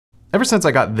Ever since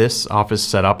I got this office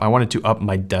set up, I wanted to up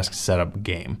my desk setup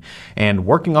game. And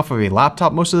working off of a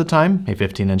laptop most of the time, a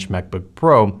 15-inch MacBook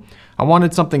Pro, I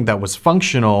wanted something that was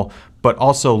functional, but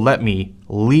also let me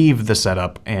leave the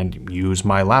setup and use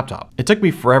my laptop. It took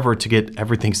me forever to get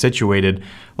everything situated.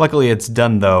 Luckily it's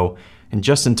done though, and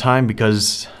just in time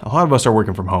because a lot of us are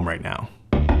working from home right now.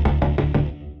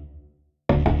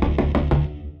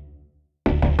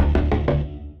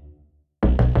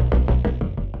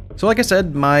 So like I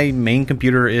said, my main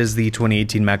computer is the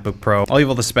 2018 MacBook Pro. I'll leave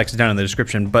all the specs down in the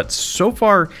description, but so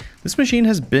far, this machine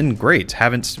has been great.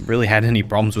 Haven't really had any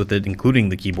problems with it, including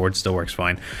the keyboard still works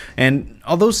fine. And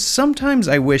although sometimes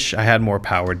I wish I had more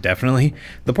power, definitely,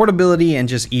 the portability and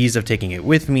just ease of taking it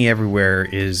with me everywhere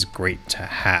is great to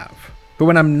have. But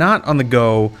when I'm not on the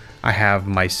go, I have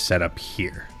my setup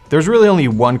here. There's really only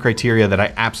one criteria that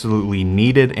I absolutely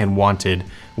needed and wanted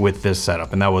with this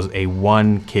setup, and that was a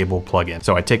one cable plug-in.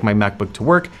 So I take my MacBook to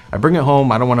work, I bring it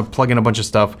home, I don't want to plug in a bunch of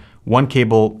stuff, one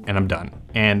cable and I'm done.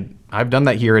 And I've done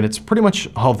that here, and it's pretty much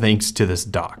all thanks to this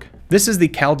dock. This is the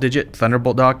CalDigit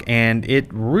Thunderbolt dock, and it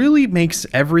really makes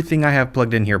everything I have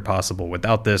plugged in here possible.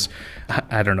 Without this,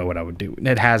 I don't know what I would do.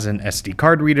 It has an SD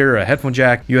card reader, a headphone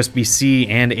jack, USB-C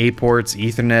and A ports,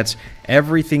 Ethernet.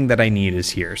 Everything that I need is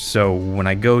here. So when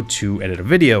I go to edit a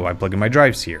video, I plug in my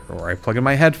drives here, or I plug in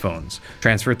my headphones,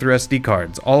 transfer through SD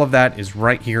cards. All of that is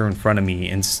right here in front of me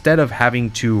instead of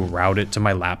having to route it to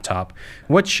my laptop,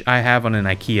 which I have on an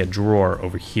IKEA drawer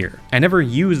over here. I never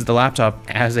use the laptop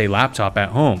as a laptop at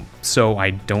home, so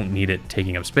I don't need it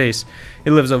taking up space.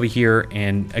 It lives over here,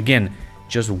 and again,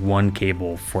 just one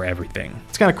cable for everything.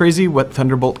 It's kind of crazy what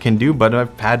Thunderbolt can do, but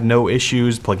I've had no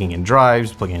issues plugging in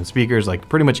drives, plugging in speakers, like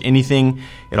pretty much anything.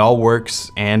 It all works,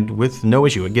 and with no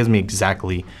issue. It gives me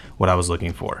exactly what I was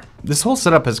looking for. This whole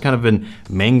setup has kind of been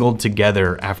mangled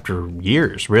together after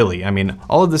years, really. I mean,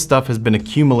 all of this stuff has been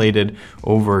accumulated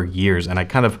over years, and I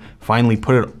kind of finally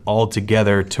put it all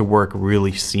together to work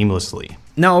really seamlessly.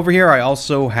 Now over here, I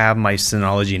also have my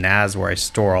Synology NAS where I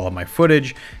store all of my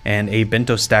footage, and a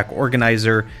bento stack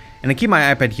organizer, and I keep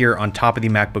my iPad here on top of the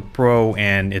MacBook Pro,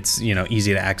 and it's, you know,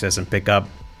 easy to access and pick up.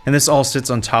 And this all sits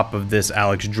on top of this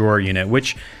Alex drawer unit,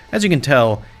 which, as you can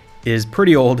tell, is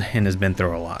pretty old and has been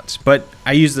through a lot. But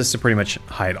I use this to pretty much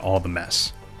hide all the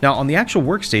mess. Now on the actual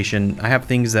workstation, I have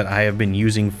things that I have been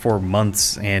using for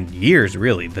months and years,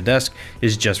 really. The desk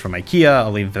is just from IKEA,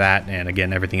 I'll leave that, and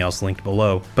again, everything else linked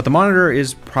below. But the monitor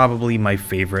is probably my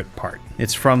favorite part.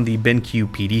 It's from the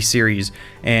BenQ PD series,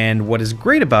 and what is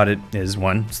great about it is,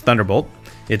 one, it's Thunderbolt,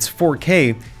 it's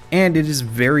 4K, and it is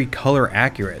very color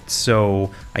accurate.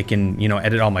 So I can, you know,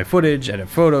 edit all my footage, edit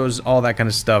photos, all that kind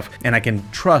of stuff, and I can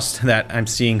trust that I'm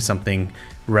seeing something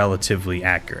relatively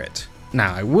accurate.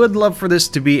 Now, I would love for this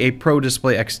to be a Pro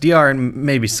Display XDR, and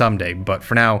maybe someday, but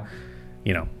for now,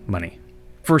 you know, money.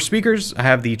 For speakers, I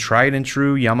have the tried and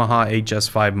true Yamaha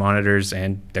HS5 monitors,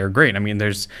 and they're great. I mean,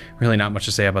 there's really not much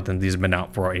to say about them. These have been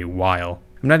out for a while.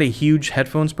 I'm not a huge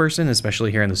headphones person,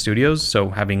 especially here in the studios, so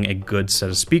having a good set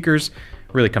of speakers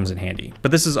really comes in handy.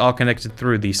 But this is all connected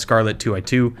through the Scarlett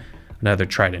 2i2, another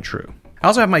tried and true. I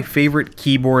also have my favorite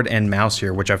keyboard and mouse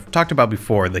here, which I've talked about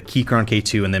before, the Keychron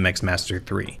K2 and the MX Master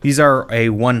 3. These are a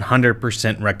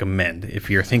 100% recommend. If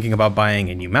you're thinking about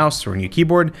buying a new mouse or a new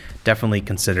keyboard, definitely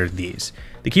consider these.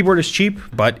 The keyboard is cheap,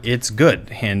 but it's good,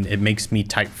 and it makes me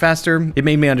type faster. It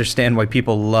made me understand why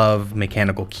people love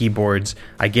mechanical keyboards.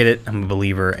 I get it, I'm a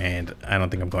believer, and I don't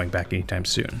think I'm going back anytime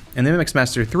soon. And the MX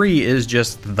Master 3 is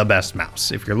just the best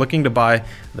mouse. If you're looking to buy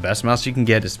the best mouse you can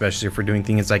get, especially if we're doing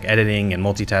things like editing and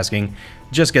multitasking,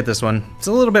 just get this one. It's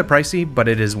a little bit pricey, but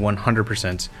it is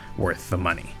 100% worth the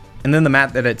money. And then the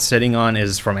mat that it's sitting on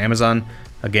is from Amazon,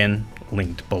 again,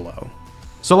 linked below.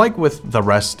 So like with the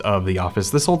rest of the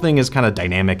office, this whole thing is kind of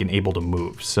dynamic and able to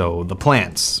move. So the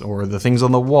plants or the things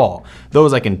on the wall,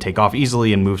 those I can take off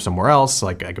easily and move somewhere else,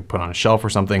 like I could put on a shelf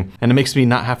or something. And it makes me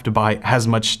not have to buy as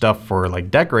much stuff for like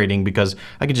decorating because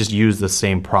I can just use the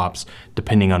same props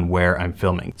depending on where I'm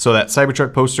filming. So that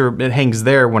Cybertruck poster, it hangs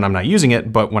there when I'm not using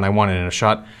it, but when I want it in a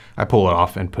shot, I pull it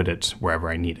off and put it wherever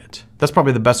I need it. That's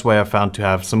probably the best way I've found to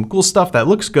have some cool stuff that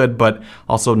looks good, but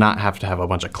also not have to have a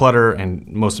bunch of clutter, and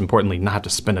most importantly, not have to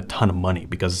spend a ton of money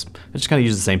because I just kind of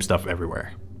use the same stuff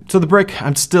everywhere. So the brick,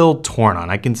 I'm still torn on.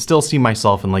 I can still see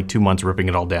myself in like 2 months ripping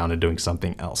it all down and doing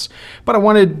something else. But I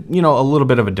wanted, you know, a little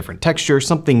bit of a different texture,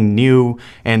 something new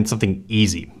and something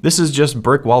easy. This is just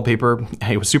brick wallpaper.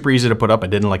 It was super easy to put up. I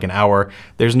did in like an hour.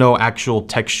 There's no actual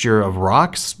texture of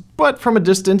rocks, but from a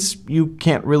distance, you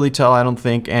can't really tell, I don't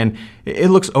think. And it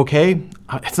looks okay.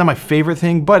 It's not my favorite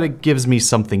thing, but it gives me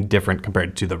something different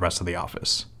compared to the rest of the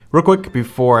office. Real quick,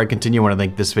 before I continue, I want to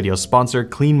thank this video's sponsor,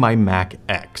 Clean My Mac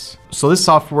X. So this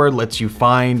software lets you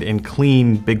find and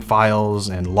clean big files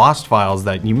and lost files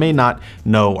that you may not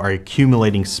know are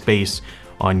accumulating space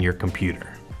on your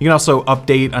computer. You can also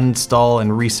update, uninstall,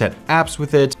 and reset apps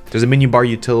with it. There's a menu bar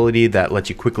utility that lets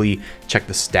you quickly check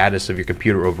the status of your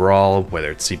computer overall,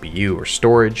 whether it's CPU or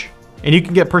storage. And you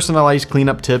can get personalized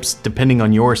cleanup tips depending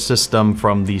on your system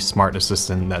from the smart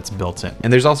assistant that's built in.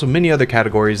 And there's also many other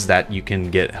categories that you can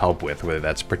get help with, whether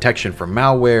that's protection from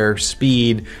malware,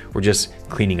 speed, or just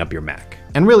cleaning up your Mac.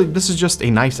 And really, this is just a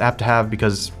nice app to have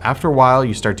because after a while,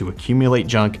 you start to accumulate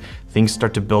junk, things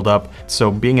start to build up.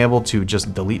 So being able to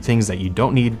just delete things that you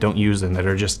don't need, don't use, and that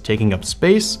are just taking up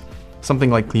space, something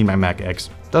like Clean My Mac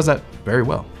X does that very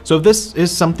well. So if this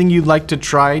is something you'd like to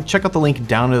try, check out the link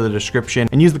down in the description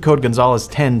and use the code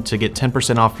Gonzalez10 to get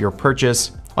 10% off your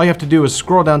purchase. All you have to do is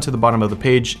scroll down to the bottom of the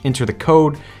page, enter the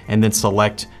code, and then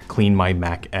select Clean My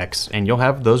Mac X, and you'll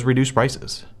have those reduced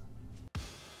prices.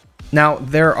 Now,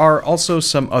 there are also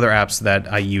some other apps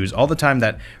that I use all the time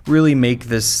that really make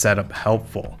this setup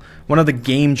helpful. One of the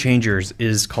game changers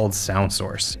is called Sound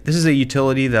Source. This is a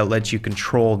utility that lets you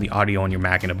control the audio on your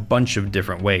Mac in a bunch of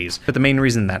different ways. But the main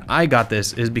reason that I got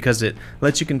this is because it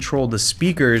lets you control the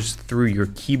speakers through your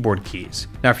keyboard keys.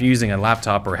 Now, if you're using a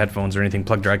laptop or headphones or anything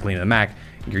plugged directly into the Mac,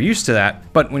 you're used to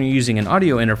that. But when you're using an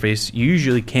audio interface, you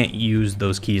usually can't use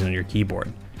those keys on your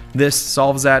keyboard. This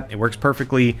solves that. It works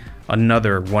perfectly.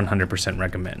 Another 100%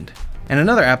 recommend. And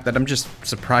another app that I'm just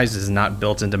surprised is not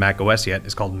built into macOS yet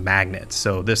is called Magnets.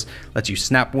 So this lets you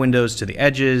snap windows to the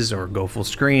edges or go full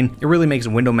screen. It really makes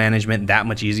window management that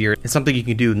much easier. It's something you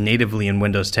can do natively in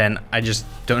Windows 10. I just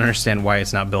don't understand why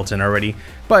it's not built in already.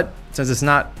 But since it's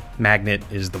not, Magnet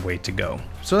is the way to go.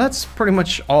 So that's pretty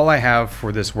much all I have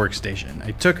for this workstation.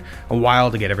 It took a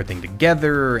while to get everything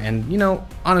together, and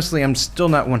honestly, I'm still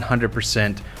not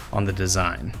 100% on the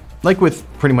design. Like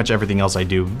with pretty much everything else I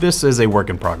do, this is a work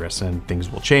in progress and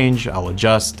things will change, I'll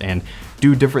adjust and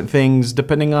do different things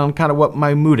depending on kind of what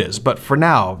my mood is. But for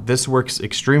now, this works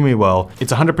extremely well.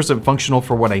 It's 100% functional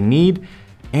for what I need,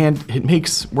 and it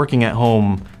makes working at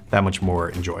home that much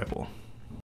more enjoyable.